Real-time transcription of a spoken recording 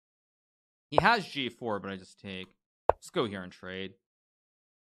He has g4, but I just take. Let's go here and trade.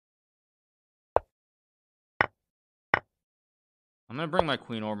 I'm gonna bring my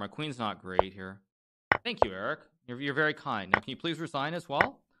queen over. My queen's not great here. Thank you, Eric. You're very kind. Now, can you please resign as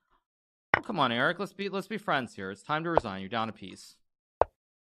well? Oh, come on, Eric. Let's be friends here. It's time to resign. You're down a piece.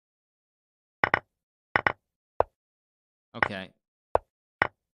 Okay. Oh,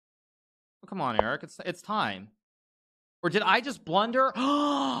 come on, Eric. It's time. Or did I just blunder?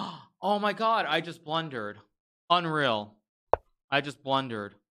 Oh my god, I just blundered. Unreal. I just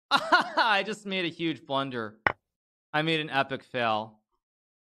blundered. I just made a huge blunder. I made an epic fail.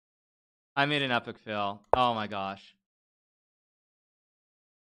 I made an epic fail. Oh my gosh.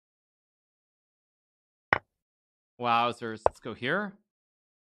 Wowzers. Let's go here.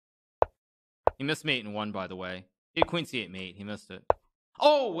 He missed mate in one, by the way. He had queen c8 mate. He missed it.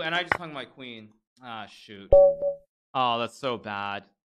 Oh, and I just hung my queen. Ah, shoot. Oh, that's so bad.